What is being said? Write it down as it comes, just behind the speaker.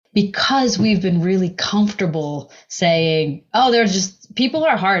because we've been really comfortable saying, "Oh, they're just people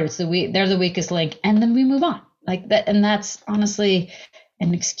are hard. They're the weakest link," and then we move on like that. And that's honestly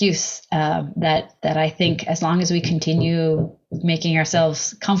an excuse that I think as long as we continue making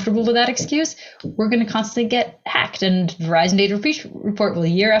ourselves comfortable with that excuse, we're going to constantly get hacked. And Verizon Data Report will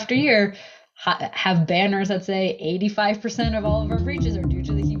year after year have banners that say 85% of all of our breaches are due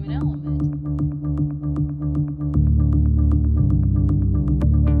to the human element.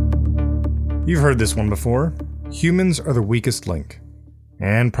 You've heard this one before. Humans are the weakest link.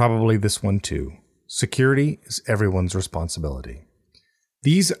 And probably this one too. Security is everyone's responsibility.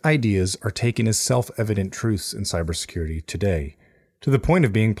 These ideas are taken as self-evident truths in cybersecurity today, to the point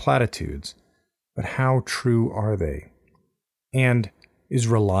of being platitudes. But how true are they? And is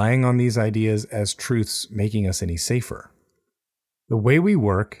relying on these ideas as truths making us any safer? The way we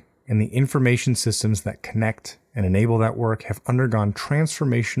work and the information systems that connect and enable that work have undergone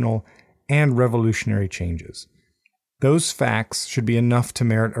transformational and revolutionary changes. Those facts should be enough to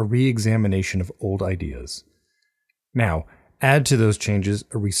merit a re-examination of old ideas. Now, add to those changes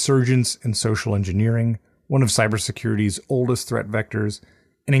a resurgence in social engineering, one of cybersecurity's oldest threat vectors,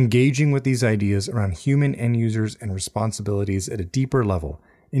 and engaging with these ideas around human end users and responsibilities at a deeper level,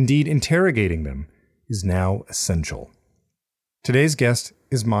 indeed interrogating them, is now essential. Today's guest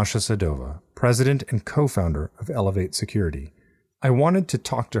is Masha Sadova, president and co-founder of Elevate Security. I wanted to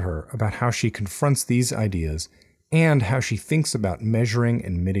talk to her about how she confronts these ideas and how she thinks about measuring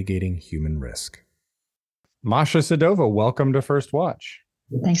and mitigating human risk. Masha Sadova, welcome to First Watch.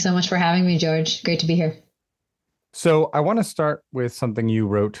 Thanks so much for having me, George. Great to be here. So I want to start with something you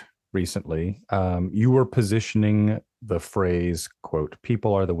wrote recently. You were positioning the phrase, quote,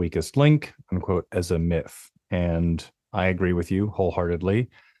 "people are the weakest link," unquote, as a myth. And I agree with you wholeheartedly.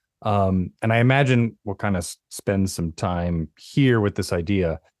 And I imagine we'll kind of spend some time here with this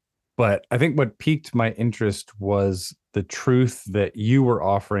idea. But I think what piqued my interest was the truth that you were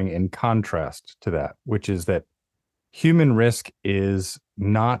offering in contrast to that, which is that human risk is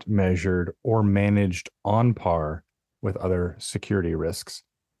not measured or managed on par with other security risks.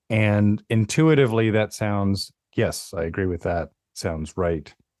 And intuitively, that sounds, yes, I agree with that. Sounds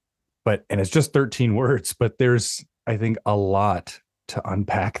right. And it's just 13 words, but there's, I think, a lot to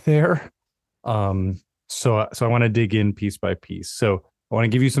unpack there. So I want to dig in piece by piece. So I want to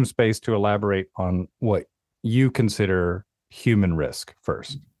give you some space to elaborate on what you consider human risk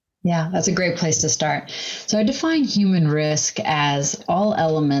first. Yeah, that's a great place to start. So I define human risk as all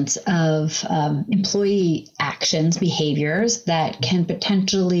elements of employee actions, behaviors that can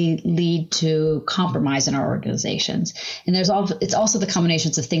potentially lead to compromise in our organizations. And it's also the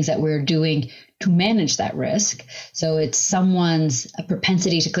combinations of things that we're doing to manage that risk. So it's someone's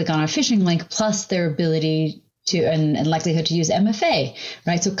propensity to click on a phishing link plus their ability to and likelihood to use MFA,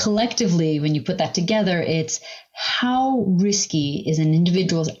 right? So collectively, when you put that together, it's how risky is an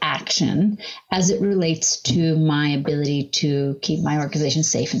individual's action as it relates to my ability to keep my organization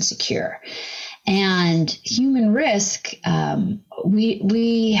safe and secure. And human risk,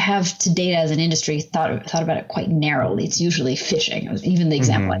 we have to date as an industry thought about it quite narrowly. It's usually phishing. Even the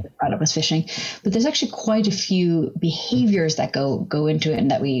example I brought up was phishing, but there's actually quite a few behaviors that go into it,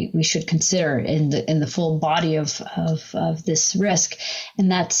 and that we should consider in the full body of this risk,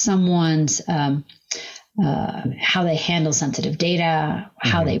 and that's someone's how they handle sensitive data,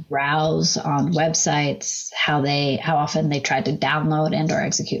 how they browse on websites, how often they try to download and or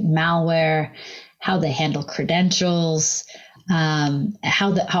execute malware, how they handle credentials, how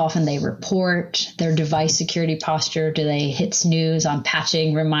often they report their device security posture. Do they hit snooze on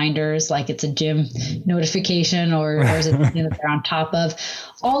patching reminders like it's a gym notification, or is it something that they're on top of?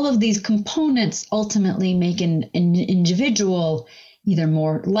 All of these components ultimately make an individual either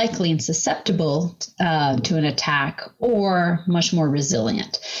more likely and susceptible to an attack or much more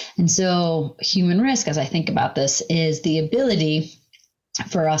resilient. And so human risk, as I think about this, is the ability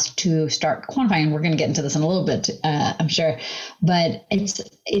for us to start quantifying. We're going to get into this in a little bit, I'm sure, but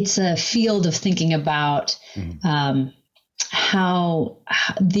it's a field of thinking about how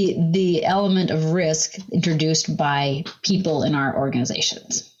the element of risk introduced by people in our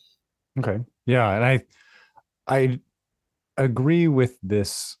organizations. Okay. Yeah. And I agree with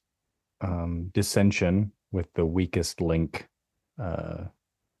this dissension with the weakest link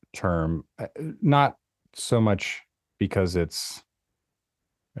term, not so much because it's,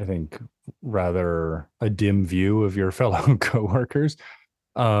 I think, rather a dim view of your fellow coworkers,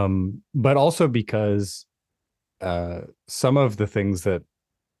 but also because some of the things that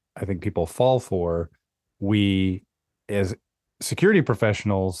I think people fall for, we as security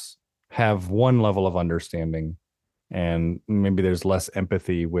professionals have one level of understanding, and maybe there's less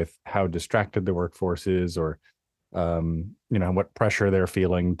empathy with how distracted the workforce is, or what pressure they're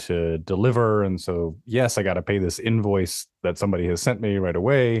feeling to deliver. And so, yes, I got to pay this invoice that somebody has sent me right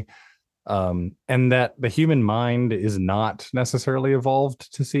away. And that the human mind is not necessarily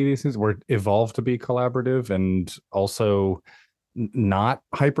evolved to see these things. We're evolved to be collaborative and also not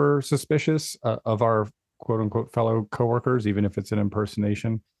hyper suspicious of our quote unquote fellow coworkers, even if it's an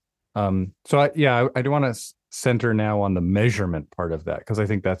impersonation. So I do want to center now on the measurement part of that, because I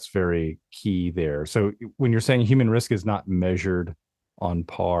think that's very key there. So when you're saying human risk is not measured on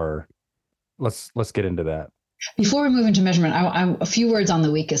par, let's get into that. Before we move into measurement, I a few words on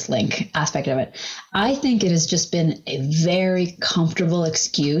the weakest link aspect of it. I think it has just been a very comfortable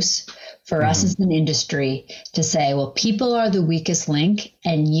excuse for us as an industry to say, well, people are the weakest link,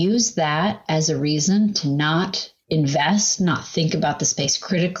 and use that as a reason to not invest, not think about the space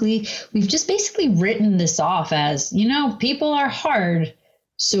critically. We've just basically written this off as, people are hard,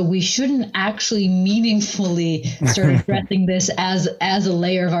 so we shouldn't actually meaningfully start addressing this as a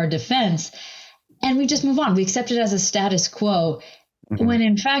layer of our defense. And we just move on. We accept it as a status quo, when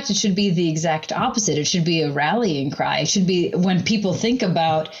in fact it should be the exact opposite. It should be a rallying cry. It should be, when people think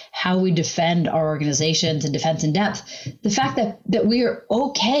about how we defend our organizations and defense in depth, the fact that we are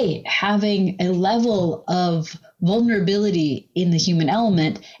okay having a level of vulnerability in the human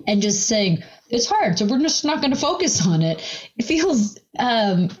element, and just saying it's hard, so we're just not going to focus on it. It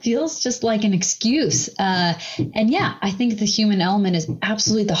feels just like an excuse. And yeah, I think the human element is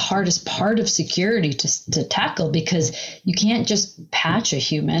absolutely the hardest part of security to tackle, because you can't just patch a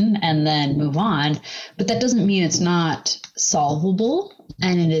human and then move on. But that doesn't mean it's not solvable,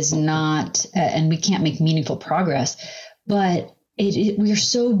 and it is not, and we can't make meaningful progress. But we are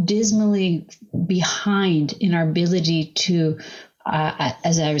so dismally behind in our ability to,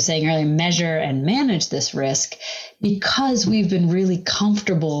 as I was saying earlier, measure and manage this risk, because we've been really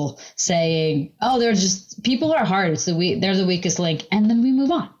comfortable saying, oh, people are hard, they're the weakest link, and then we move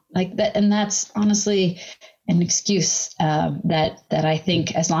on like that. And that's honestly an excuse that I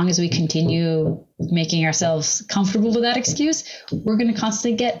think, as long as we continue making ourselves comfortable with that excuse, we're going to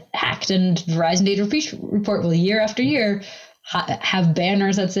constantly get hacked. And Verizon Data Breach Report will, year after year, have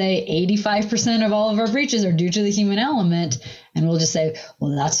banners that say 85% of all of our breaches are due to the human element, and we'll just say,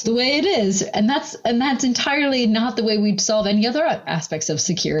 well, that's the way it is, and that's entirely not the way we'd solve any other aspects of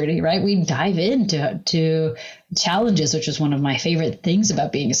security, right? We dive into challenges, which is one of my favorite things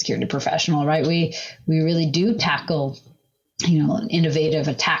about being a security professional, right? We really do tackle innovative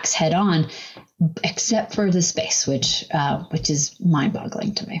attacks head on, except for the space, which is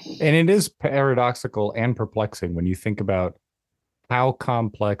mind-boggling to me. And it is paradoxical and perplexing when you think about how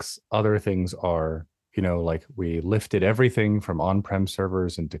complex other things are. Like, we lifted everything from on-prem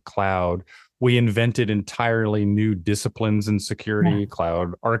servers into cloud. We invented entirely new disciplines in security,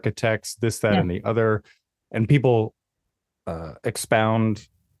 cloud architects, this, that, and the other. And people expound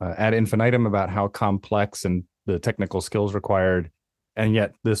ad infinitum about how complex and the technical skills required. And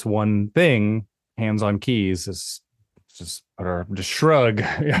yet this one thing, hands on keys, is just shrug.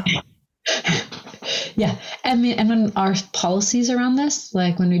 Yeah. And when our policies around this,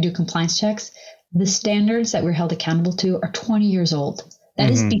 like when we do compliance checks, the standards that we're held accountable to are 20 years old. That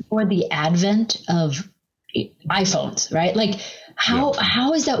is before the advent of iPhones, right? Like,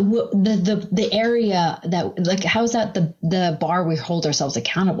 how is that the area that, like, how is that the bar we hold ourselves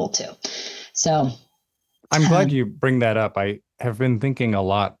accountable to? So I'm glad you bring that up. I have been thinking a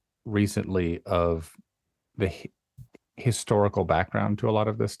lot recently of the historical background to a lot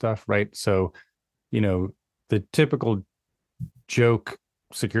of this stuff, right? So, the typical joke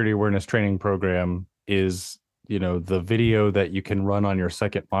security awareness training program is, the video that you can run on your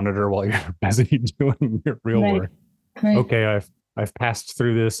second monitor while you're busy doing your real work. Right. Okay, I've passed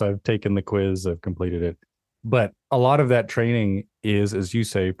through this, I've taken the quiz, I've completed it. But a lot of that training is, as you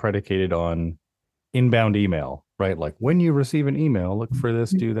say, predicated on inbound email, right? Like, when you receive an email, look for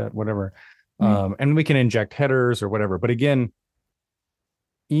this, do that, whatever. And we can inject headers or whatever. But again,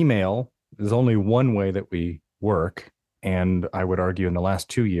 email is only one way that we work. And I would argue in the last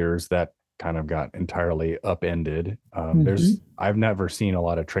 2 years that kind of got entirely upended. I've never seen a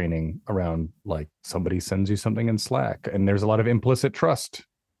lot of training around, like, somebody sends you something in Slack, and there's a lot of implicit trust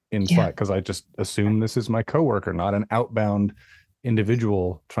in Slack, because I just assume this is my coworker, not an outbound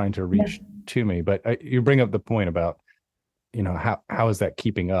individual trying to reach to me. But you bring up the point about, how is that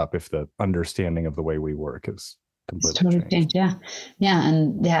keeping up if the understanding of the way we work is completely changed?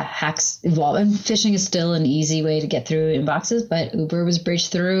 And hacks evolve, and phishing is still an easy way to get through inboxes, but Uber was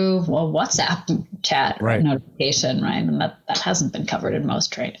breached through WhatsApp chat notification, right? And that hasn't been covered in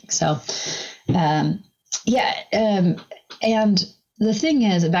most training. So Yeah. And the thing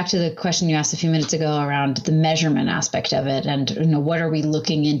is, back to the question you asked a few minutes ago around the measurement aspect of it, and what are we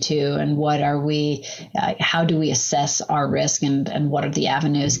looking into, and what are we, how do we assess our risk, and what are the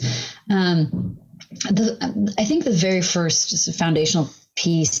avenues? I think the very first foundational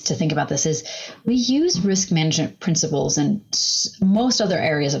piece to think about this is we use risk management principles in most other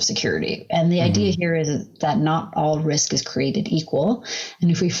areas of security. And the idea here is that not all risk is created equal. And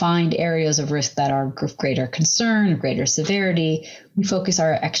if we find areas of risk that are of greater concern, greater severity, we focus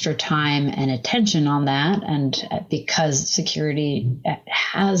our extra time and attention on that. And because security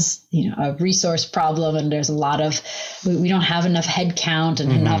has, a resource problem, and there's a lot of, we don't have enough head count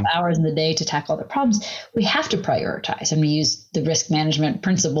and enough hours in the day to tackle the problems, we have to prioritize. And we use the risk management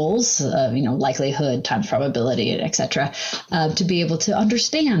principles, likelihood times probability, et cetera, to be able to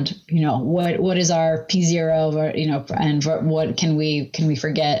understand, what is our P0, or, and what can we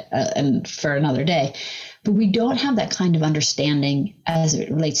forget and for another day. But we don't have that kind of understanding as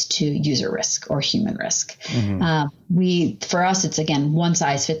it relates to user risk or human risk. For us, it's, again, one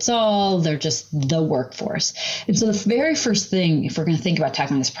size fits all. They're just the workforce. And so the very first thing, if we're going to think about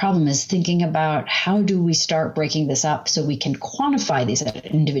tackling this problem, is thinking about how do we start breaking this up so we can quantify these at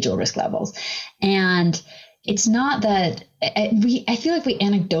individual risk levels. And it's not that I feel like we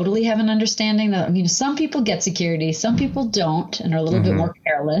anecdotally have an understanding that, some people get security, some people don't, and are a little bit more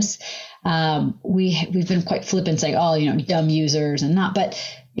careless. We've been quite flippant saying, dumb users and not. But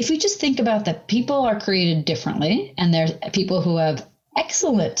if we just think about that, people are created differently, and there's people who have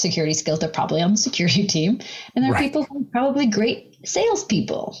excellent security skills. They're probably on the security team, and there are people who are probably great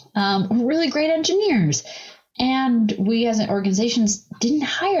salespeople, really great engineers. And we as organizations didn't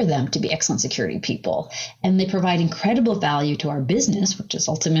hire them to be excellent security people. And they provide incredible value to our business, which is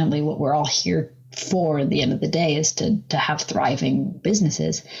ultimately what we're all here for at the end of the day, is to have thriving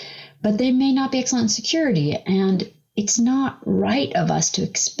businesses. But they may not be excellent in security. And it's not right of us to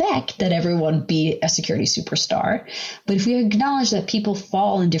expect that everyone be a security superstar. But if we acknowledge that people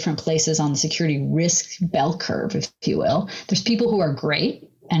fall in different places on the security risk bell curve, if you will, there's people who are great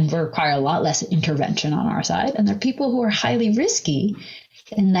and require a lot less intervention on our side. And there are people who are highly risky.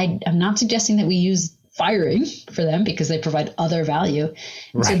 And I'm not suggesting that we use firing for them, because they provide other value.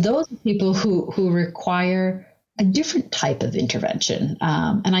 So those are people who require a different type of intervention.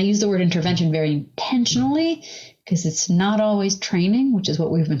 And I use the word intervention very intentionally, because it's not always training, which is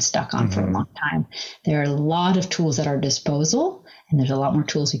what we've been stuck on for a long time. There are a lot of tools at our disposal, and there's a lot more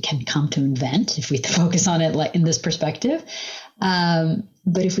tools we can come to invent if we focus on it like in this perspective.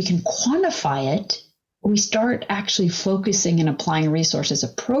 But if we can quantify it, we start actually focusing and applying resources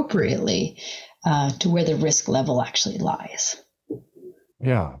appropriately to where the risk level actually lies.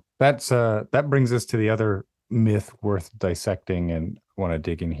 Yeah, that brings us to the other myth worth dissecting, and I want to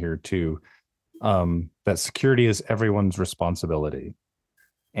dig in here too. That security is everyone's responsibility,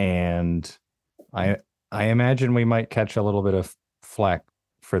 and I imagine we might catch a little bit of flack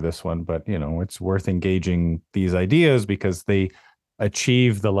for this one, but it's worth engaging these ideas because they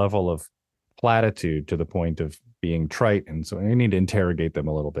achieve the level of platitude to the point of being trite, and so we need to interrogate them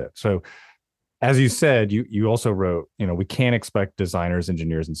a little bit. So, as you said, you also wrote, we can't expect designers,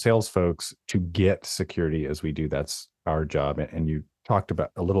 engineers, and sales folks to get security as we do. That's our job, and you talked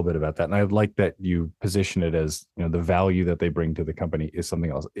about a little bit about that, and I like that you position it as the value that they bring to the company is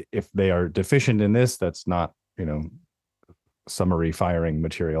something else. If they are deficient in this, that's not summary firing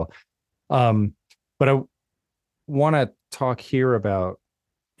material. But I want to talk here about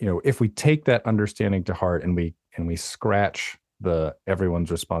if we take that understanding to heart and we scratch the everyone's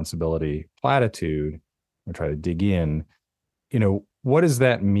responsibility platitude and try to dig in, what does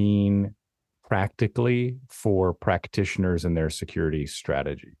that mean practically for practitioners and their security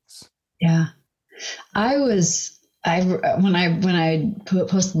strategies? Yeah, when I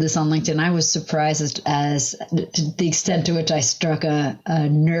posted this on LinkedIn, I was surprised as to the extent to which I struck a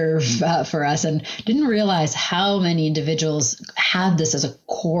nerve for us, and didn't realize how many individuals have this as a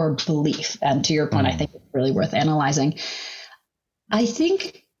core belief. And to your point, I think it's really worth analyzing. I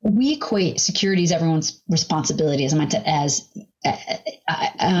think we equate security as everyone's responsibility as much as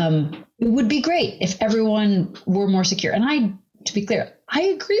it would be great if everyone were more secure. And to be clear, I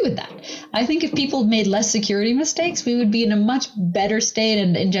agree with that. I think if people made less security mistakes, we would be in a much better state.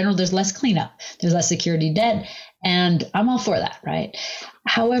 And in general, there's less cleanup, there's less security debt. And I'm all for that, right?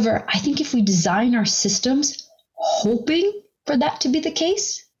 However, I think if we design our systems hoping for that to be the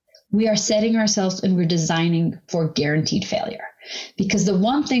case, we are setting ourselves and we're designing for guaranteed failure. Because the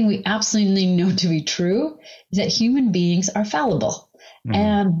one thing we absolutely know to be true is that human beings are fallible.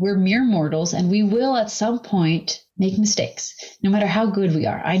 And we're mere mortals, and we will at some point make mistakes, no matter how good we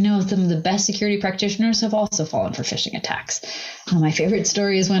are. I know some of the best security practitioners have also fallen for phishing attacks. My favorite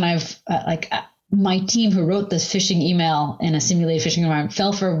story is when my team who wrote this phishing email in a simulated phishing environment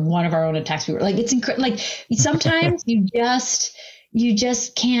fell for one of our own attacks. We were like, it's incredible. Like sometimes you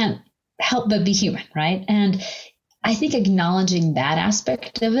just can't help but be human, right? And I think acknowledging that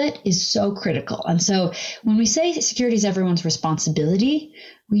aspect of it is so critical. And so when we say security is everyone's responsibility,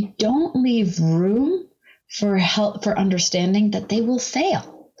 we don't leave room for help, for understanding that they will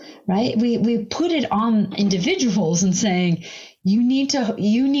fail, right? We put it on individuals and saying, you need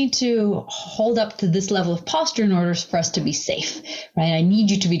to hold up to this level of posture in order for us to be safe, right? I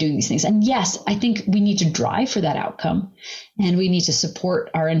need you to be doing these things. And yes, I think we need to drive for that outcome, and we need to support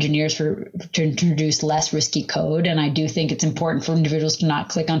our engineers to introduce less risky code. And I do think it's important for individuals to not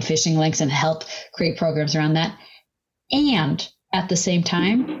click on phishing links and help create programs around that. And at the same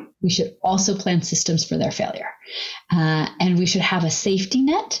time, we should also plan systems for their failure. And we should have a safety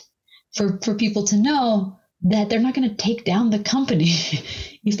net for people to know that they're not going to take down the company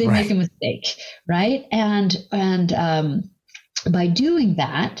if they make a mistake, right? And by doing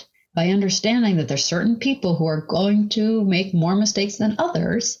that, by understanding that there's certain people who are going to make more mistakes than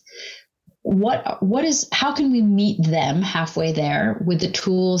others, how can we meet them halfway there with the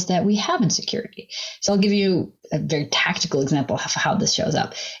tools that we have in security? So I'll give you a very tactical example of how this shows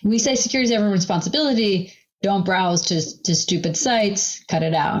up. We say security is everyone's responsibility. Don't browse to stupid sites. Cut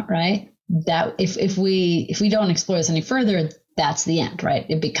it out, right? That if we don't explore this any further, that's the end, right?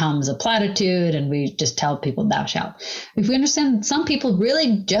 It becomes a platitude, and we just tell people thou shalt. If we understand some people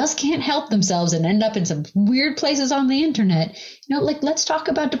really just can't help themselves and end up in some weird places on the internet, let's talk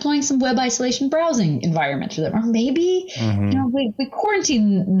about deploying some web isolation browsing environment for them, or maybe we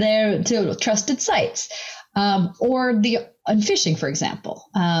quarantine their to trusted sites, or phishing, for example.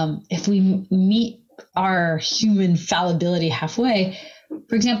 If we meet our human fallibility halfway.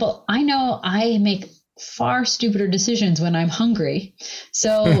 For example, I know I make far stupider decisions when I'm hungry.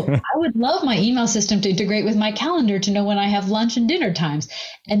 So I would love my email system to integrate with my calendar to know when I have lunch and dinner times,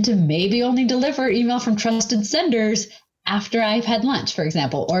 and to maybe only deliver email from trusted senders after I've had lunch, for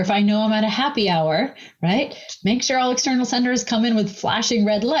example. Or if I know I'm at a happy hour, right? Make sure all external senders come in with flashing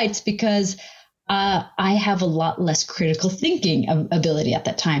red lights, because I have a lot less critical thinking ability at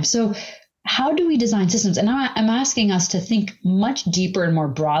that time. So how do we design systems? And I'm asking us to think much deeper and more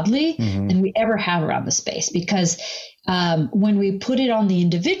broadly than we ever have around the space, because when we put it on the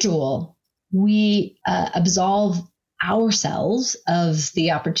individual, we absolve ourselves of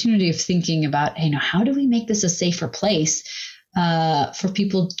the opportunity of thinking about, how do we make this a safer place for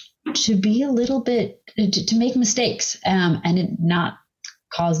people to be a little bit, to make mistakes and it not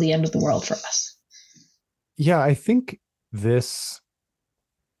cause the end of the world for us. Yeah, I think this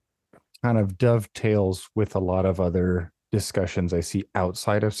kind of dovetails with a lot of other discussions I see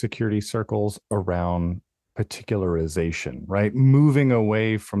outside of security circles around particularization, right? Moving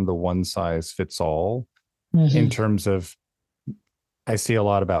away from the one size fits all in terms of, I see a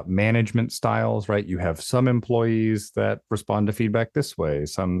lot about management styles, right? You have some employees that respond to feedback this way,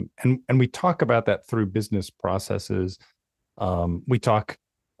 and we talk about that through business processes. We talk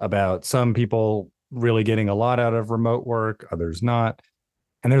about some people really getting a lot out of remote work, others not.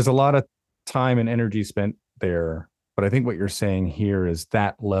 And there's a lot of time and energy spent there. But I think what you're saying here is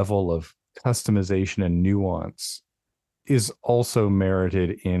that level of customization and nuance is also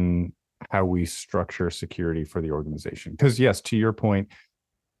merited in how we structure security for the organization. Because yes, to your point,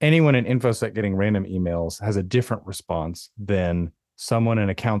 anyone in InfoSec getting random emails has a different response than someone in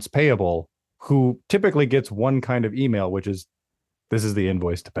accounts payable who typically gets one kind of email, which is, this is the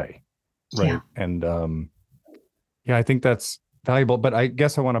invoice to pay. Right. Yeah. And I think that's valuable, but I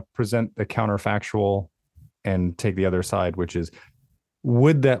guess I want to present the counterfactual and take the other side, which is,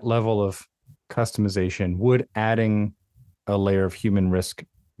 would that level of customization, would adding a layer of human risk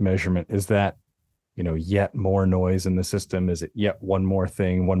measurement, is that, yet more noise in the system? Is it yet one more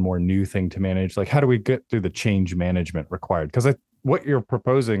thing, one more new thing to manage? Like, how do we get through the change management required? Because what you're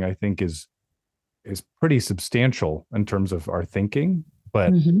proposing, I think, is pretty substantial in terms of our thinking.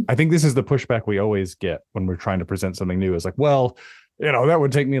 But I think this is the pushback we always get when we're trying to present something new, is like, well, that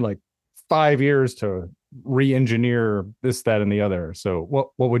would take me like 5 years to re-engineer this, that, and the other. So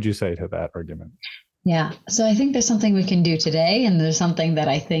what would you say to that argument? Yeah. So I think there's something we can do today, and there's something that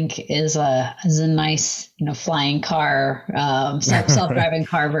I think is a nice, flying car, self-driving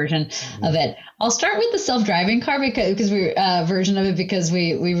car version of it. I'll start with the self-driving car because we version of it, because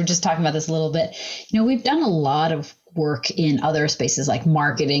we were just talking about this a little bit. We've done a lot of work in other spaces like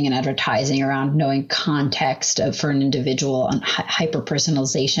marketing and advertising around knowing context for an individual and hyper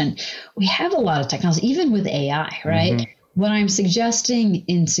personalization. We have a lot of technology, even with AI, right? Mm-hmm. What I'm suggesting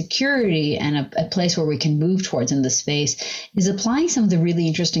in security and a place where we can move towards in this space is applying some of the really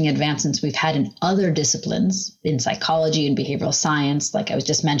interesting advancements we've had in other disciplines, in psychology and behavioral science, like I was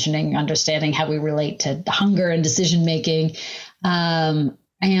just mentioning, understanding how we relate to hunger and decision making, and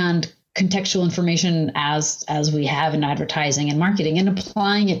contextual information as we have in advertising and marketing, and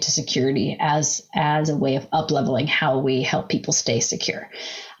applying it to security as a way of up-leveling how we help people stay secure.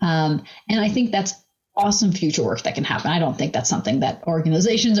 And I think that's awesome future work that can happen. I don't think that's something that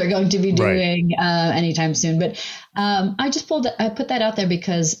organizations are going to be doing anytime soon. But I put that out there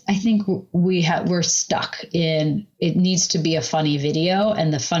because I think we're stuck in, it needs to be a funny video,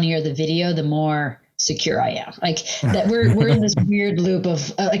 and the funnier the video, the more secure I am. Like that we're in this weird loop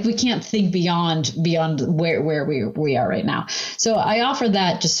of like we can't think beyond where we are right now. So I offer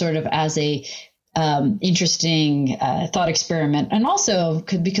that just sort of as a interesting thought experiment, and also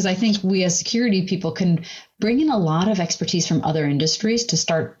because I think we as security people can bring in a lot of expertise from other industries to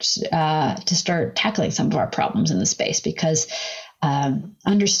start tackling some of our problems in the space, because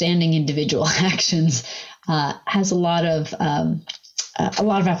understanding individual actions has a lot of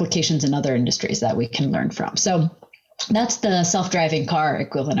applications in other industries that we can learn from. So that's the self-driving car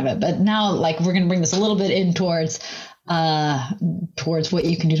equivalent of it. But now, like, we're going to bring this a little bit in towards what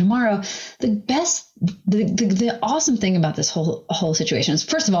you can do tomorrow. The awesome thing about this whole situation is,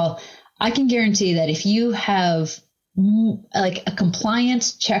 first of all, I can guarantee that if you have like a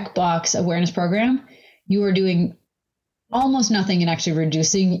compliance checkbox awareness program, you are doing almost nothing in actually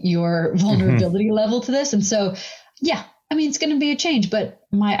reducing your vulnerability level to this. And so, yeah, I mean, it's going to be a change, but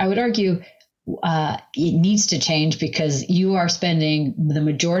I would argue it needs to change, because you are spending the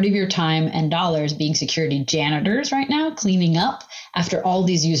majority of your time and dollars being security janitors right now, cleaning up after all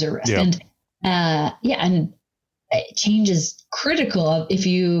these user risks. Yep. And change is critical if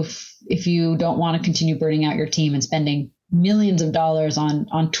you don't want to continue burning out your team and spending millions of dollars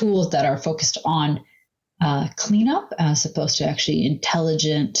on tools that are focused on cleanup as opposed to actually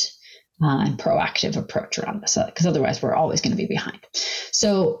intelligent and proactive approach around this, because otherwise we're always going to be behind.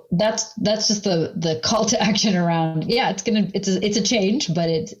 So that's just the call to action around. Yeah, it's a change,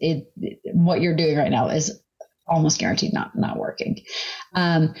 but what you're doing right now is almost guaranteed not working.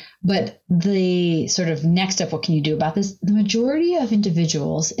 But the sort of next step, what can you do about this? The majority of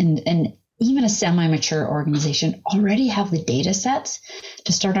individuals and even a semi-mature organization already have the data sets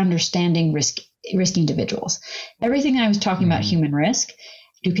to start understanding risky individuals. Everything I was talking about, human risk.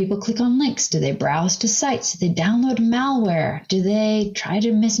 Do people click on links? Do they browse to sites? Do they download malware? Do they try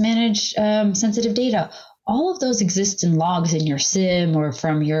to mismanage sensitive data? All of those exist in logs in your SIEM or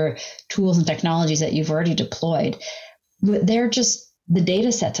from your tools and technologies that you've already deployed. But the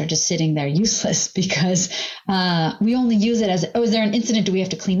data sets are just sitting there useless, because we only use it as, is there an incident? Do we have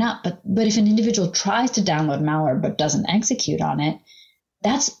to clean up? But if an individual tries to download malware but doesn't execute on it,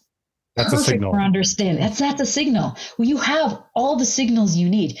 that's a signal. For understanding. That's a signal. Well, you have all the signals you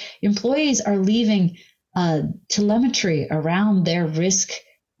need. Employees are leaving telemetry around their risk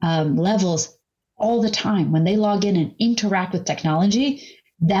levels all the time. When they log in and interact with technology,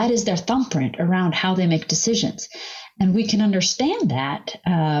 that is their thumbprint around how they make decisions. And we can understand that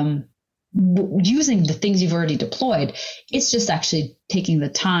using the things you've already deployed. It's just actually taking the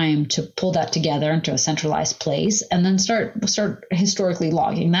time to pull that together into a centralized place and then start historically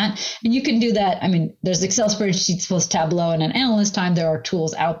logging that. And you can do that. I mean, there's Excel spreadsheets plus Tableau, and an analyst time, there are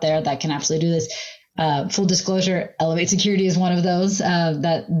tools out there that can absolutely do this. Full disclosure, Elevate Security is one of those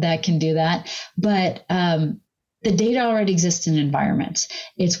that can do that. But the data already exists in environments.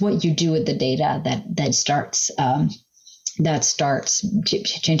 It's what you do with the data that starts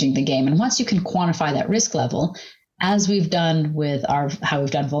changing the game. And once you can quantify that risk level, as we've done with how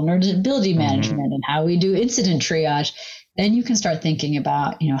we've done vulnerability management and how we do incident triage, then you can start thinking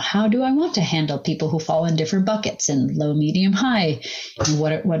about, how do I want to handle people who fall in different buckets, in low, medium, high? And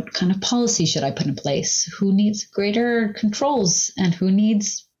what kind of policy should I put in place? Who needs greater controls and who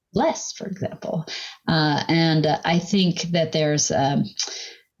needs less, for example? And I think that there's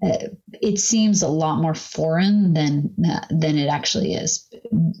it seems a lot more foreign than it actually is,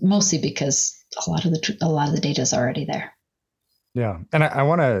 mostly because a lot of the data is already there. Yeah, and I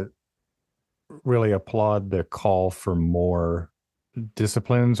want to really applaud the call for more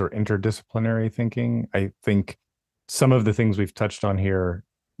disciplines or interdisciplinary thinking. I think some of the things we've touched on here,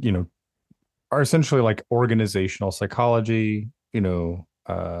 are essentially like organizational psychology,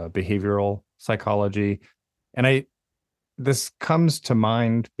 behavioral psychology, and this comes to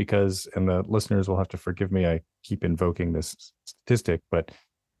mind because, and the listeners will have to forgive me, I keep invoking this statistic, but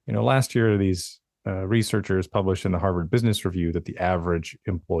last year these researchers published in the Harvard Business Review that the average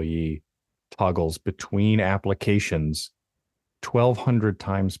employee toggles between applications 1,200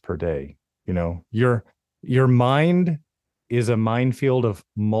 times per day. Your mind is a minefield of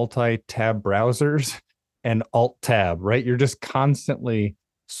multi-tab browsers and alt-tab, right? You're just constantly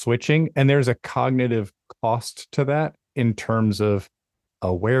switching, and there's a cognitive cost to that in terms of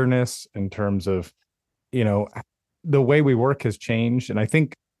awareness, in terms of, the way we work has changed. And I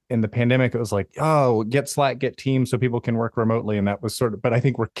think in the pandemic, it was like, oh, get Slack, get Teams so people can work remotely. And that was but I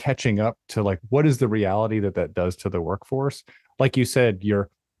think we're catching up to like, what is the reality that does to the workforce? Like you said, you're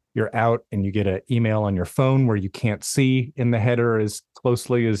out and you get an email on your phone where you can't see in the header as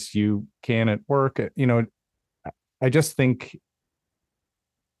closely as you can at work. I just think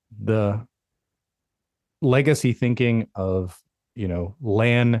the legacy thinking of,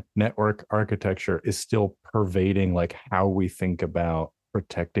 LAN network architecture is still pervading like how we think about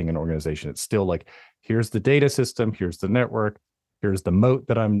protecting an organization. It's still like, here's the data system, here's the network, here's the moat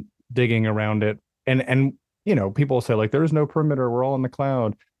that I'm digging around it. And people say like, there's no perimeter, we're all in the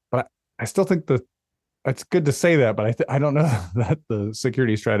cloud. But I still think it's good to say that, but I don't know that the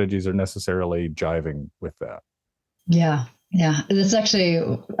security strategies are necessarily jiving with that. Yeah. Yeah, it's actually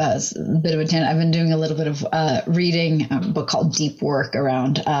a bit of a tangent. I've been doing a little bit of reading a book called Deep Work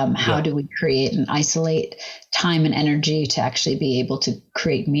around how do we create and isolate time and energy to actually be able to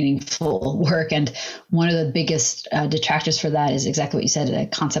create meaningful work. And one of the biggest detractors for that is exactly what you said, a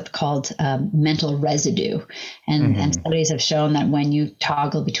concept called mental residue. And studies have shown that when you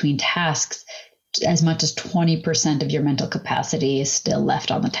toggle between tasks, as much as 20% of your mental capacity is still left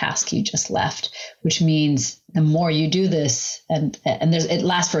on the task you just left, which means the more you do this, and it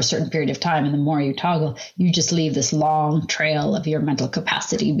lasts for a certain period of time, and the more you toggle, you just leave this long trail of your mental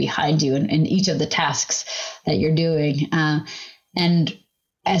capacity behind you in each of the tasks that you're doing. And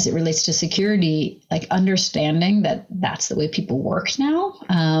as it relates to security, like understanding that that's the way people work now.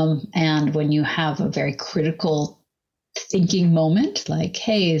 And when you have a very critical thinking moment, like,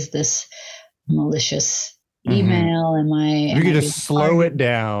 hey, is this malicious email? You can just slow it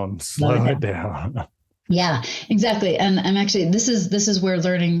down. Yeah, exactly. And actually, this is where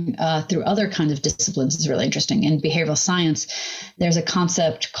learning through other kinds of disciplines is really interesting. In behavioral science, there's a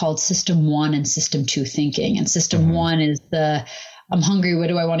concept called System 1 and System 2 thinking. And System 1 is I'm hungry, what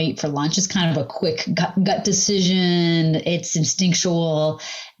do I want to eat for lunch? It's kind of a quick gut decision. It's instinctual.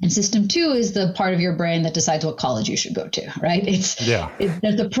 And System 2 is the part of your brain that decides what college you should go to, right? There's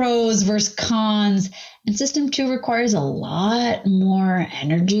the pros versus cons. And System 2 requires a lot more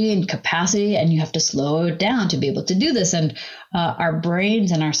energy and capacity, and you have to slow it down to be able to do this. And our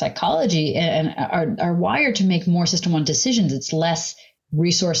brains and our psychology are wired to make more System 1 decisions. It's less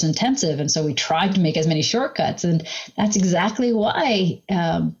resource intensive. And so we try to make as many shortcuts. And that's exactly why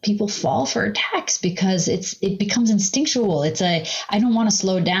people fall for attacks, because it becomes instinctual. I don't want to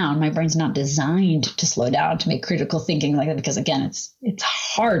slow down. My brain's not designed to slow down, to make critical thinking like that, because again, it's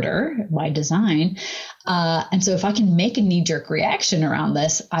harder by design. And so if I can make a knee-jerk reaction around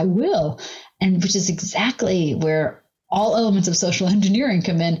this, I will. And which is exactly where all elements of social engineering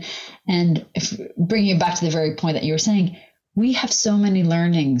come in. And bringing it back to the very point that you were saying, we have so many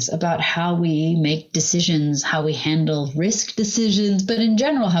learnings about how we make decisions, how we handle risk decisions, but in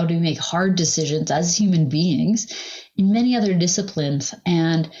general, how do we make hard decisions as human beings in many other disciplines.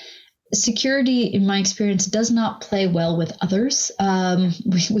 And security, in my experience, does not play well with others.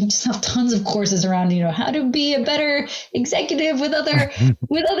 We just have tons of courses around, how to be a better executive with other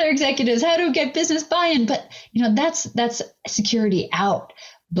executives, how to get business buy-in. But that's security out.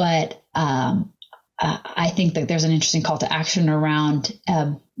 But I think that there's an interesting call to action around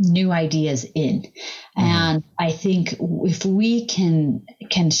new ideas in. And I think if we can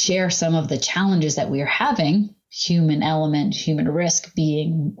share some of the challenges that we are having, human element, human risk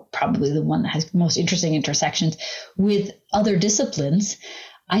being probably the one that has most interesting intersections with other disciplines,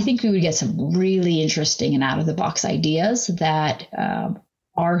 I think we would get some really interesting and out of the box ideas that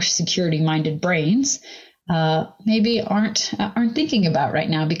our security minded brains maybe aren't thinking about right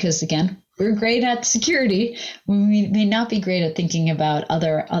now, because again, we're great at security. We may not be great at thinking about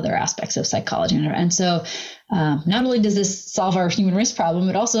other aspects of psychology. And so not only does this solve our human risk problem,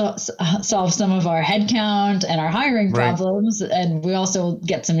 it also solves some of our headcount and our hiring problems. And we also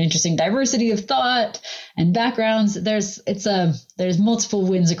get some interesting diversity of thought and backgrounds. There's multiple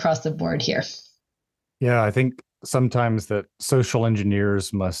wins across the board here. Yeah, I think sometimes that social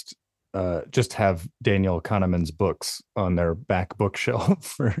engineers must just have Daniel Kahneman's books on their back bookshelf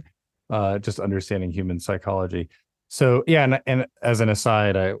for just understanding human psychology. So yeah, and as an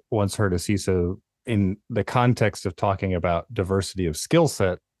aside, I once heard a CISO in the context of talking about diversity of skill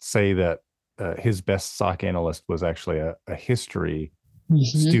set say that his best SOC analyst was actually a history Hmm.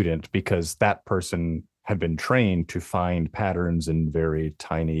 student because that person had been trained to find patterns in very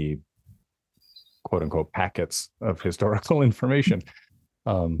tiny quote unquote packets of historical information.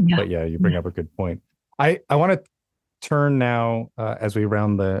 Yeah. But yeah, you bring up a good point. I want to turn now as we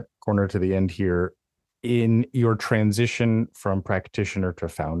round the corner to the end here in your transition from practitioner to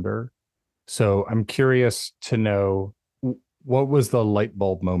founder. So I'm curious to know what was the light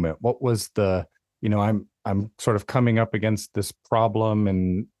bulb moment? What was the, I'm sort of coming up against this problem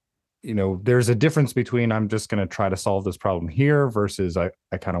and there's a difference between I'm just going to try to solve this problem here versus I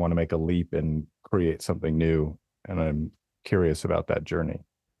kind of want to make a leap and create something new. And I'm curious about that journey.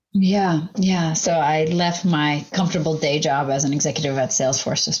 Yeah, yeah. So I left my comfortable day job as an executive at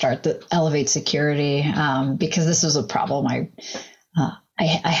Salesforce to start the Elevate Security because this was a problem I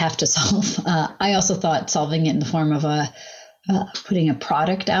have to solve. I also thought solving it in the form of putting a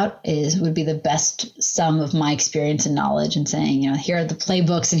product out would be the best sum of my experience and knowledge, and saying, here are the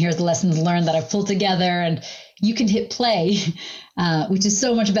playbooks and here's the lessons learned that I've pulled together, and you can hit play, which is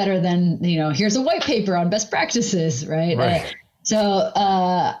so much better than, here's a white paper on best practices, right? Right.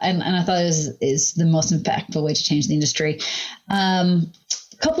 And I thought it is the most impactful way to change the industry. A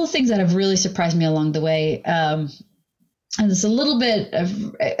couple of things that have really surprised me along the way. And it was a little bit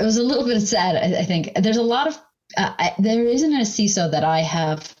sad. I think there's a lot of there isn't a CISO that I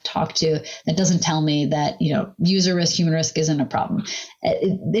have talked to that doesn't tell me that, user risk, human risk isn't a problem.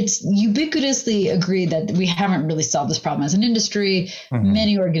 It's ubiquitously agreed that we haven't really solved this problem as an industry. Mm-hmm.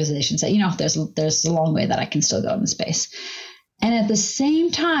 Many organizations say, there's a long way that I can still go in the space. And at the same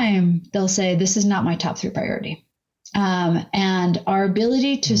time, they'll say, this is not my top 3 priority. And our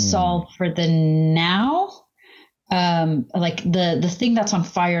ability to solve for the now, like the thing that's on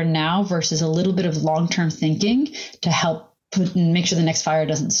fire now versus a little bit of long-term thinking to help make sure the next fire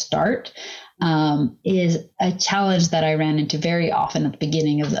doesn't start, is a challenge that I ran into very often at the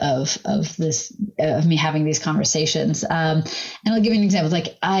beginning of me having these conversations. And I'll give you an example.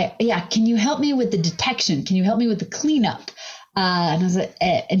 Like, can you help me with the detection? Can you help me with the cleanup? And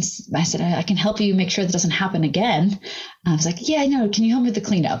I said, I can help you make sure that doesn't happen again. I was like, yeah, I know. Can you help me with the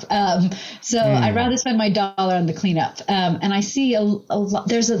cleanup? I'd rather spend my dollar on the cleanup. And I see a lot.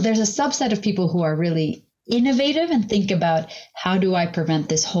 There's a subset of people who are really innovative and think about, how do I prevent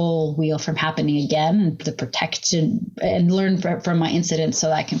this whole wheel from happening again, and the protection, and learn from my incidents so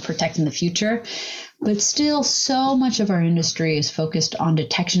that I can protect in the future. But still, so much of our industry is focused on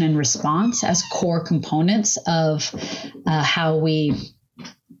detection and response as core components of how we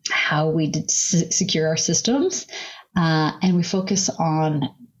secure our systems, and we focus on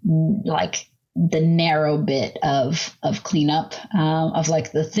like the narrow bit of cleanup, of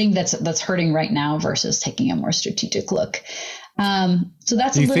like the thing that's hurting right now versus taking a more strategic look. So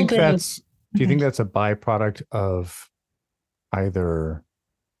that's a little bit. Do you think that's a byproduct of either,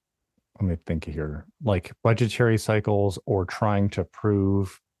 let me think here, like budgetary cycles, or trying to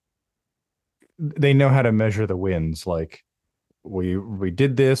prove they know how to measure the wins? Like, we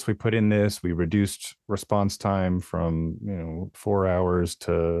did this, we put in this, we reduced response time from 4 hours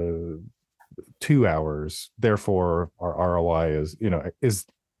to 2 hours, therefore our ROI is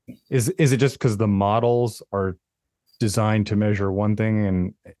it just because the models are designed to measure one thing,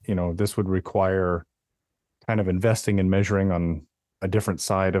 and this would require kind of investing and measuring on a different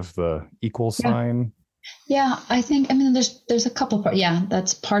side of the equal sign? Yeah, I mean, there's a couple parts. Yeah,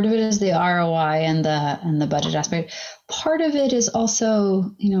 that's part of it is the ROI and the budget aspect. Part of it is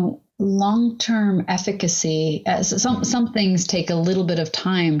also, long-term efficacy. Some things take a little bit of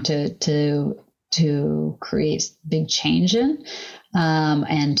time to create big change in,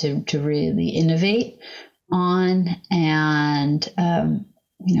 and to really innovate on, and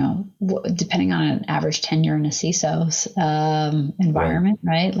depending on an average tenure in a CISO's environment,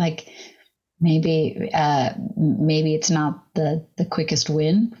 right? Like, maybe it's not the quickest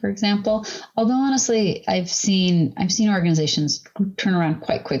win, for example. Although honestly, I've seen organizations turn around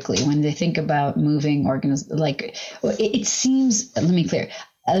quite quickly when they think about moving it seems. Let me clear.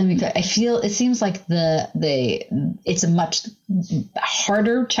 I feel it seems like it's a much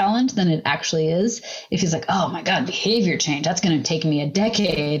harder challenge than it actually is. It feels like, oh my God, behavior change, that's going to take me a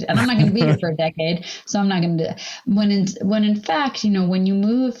decade, and I'm not going to be here for a decade, so I'm not going to. When in fact, when you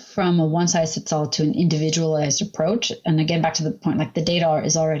move from a one size fits all to an individualized approach, and again back to the point, like the data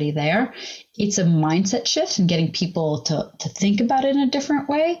is already there. It's a mindset shift and getting people to think about it in a different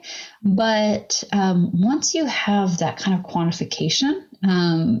way. But once you have that kind of quantification,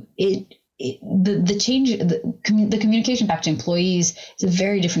 the change, the communication back to employees is a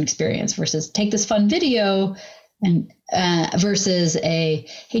very different experience versus take this fun video and versus hey,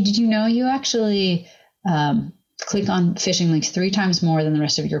 did you know you actually click on phishing links 3 times more than the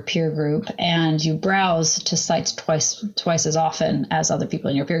rest of your peer group, and you browse to sites twice as often as other people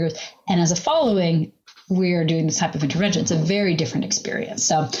in your peer group, and as a following, we're doing this type of intervention. It's a very different experience.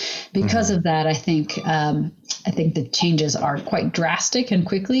 So because of that, I think the changes are quite drastic and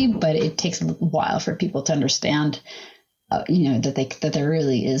quickly, but it takes a while for people to understand, that there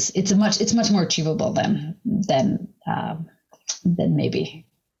really is. It's much more achievable than maybe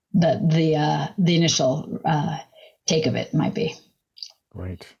the initial take of it might be.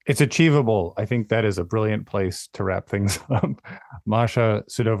 Right. It's achievable. I think that is a brilliant place to wrap things up. Masha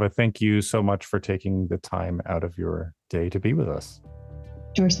Sudova, thank you so much for taking the time out of your day to be with us.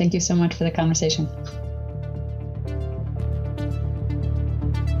 George, thank you so much for the conversation.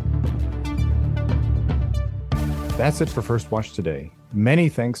 That's it for First Watch today. Many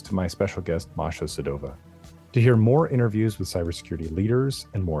thanks to my special guest, Masha Sudova. To hear more interviews with cybersecurity leaders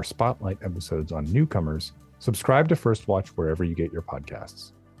and more spotlight episodes on newcomers, subscribe to First Watch wherever you get your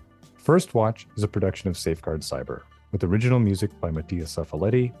podcasts. First Watch is a production of Safeguard Cyber, with original music by Mattia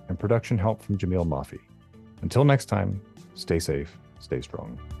Safaletti and production help from Jamil Mafi. Until next time, stay safe, stay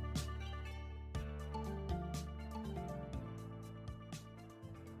strong.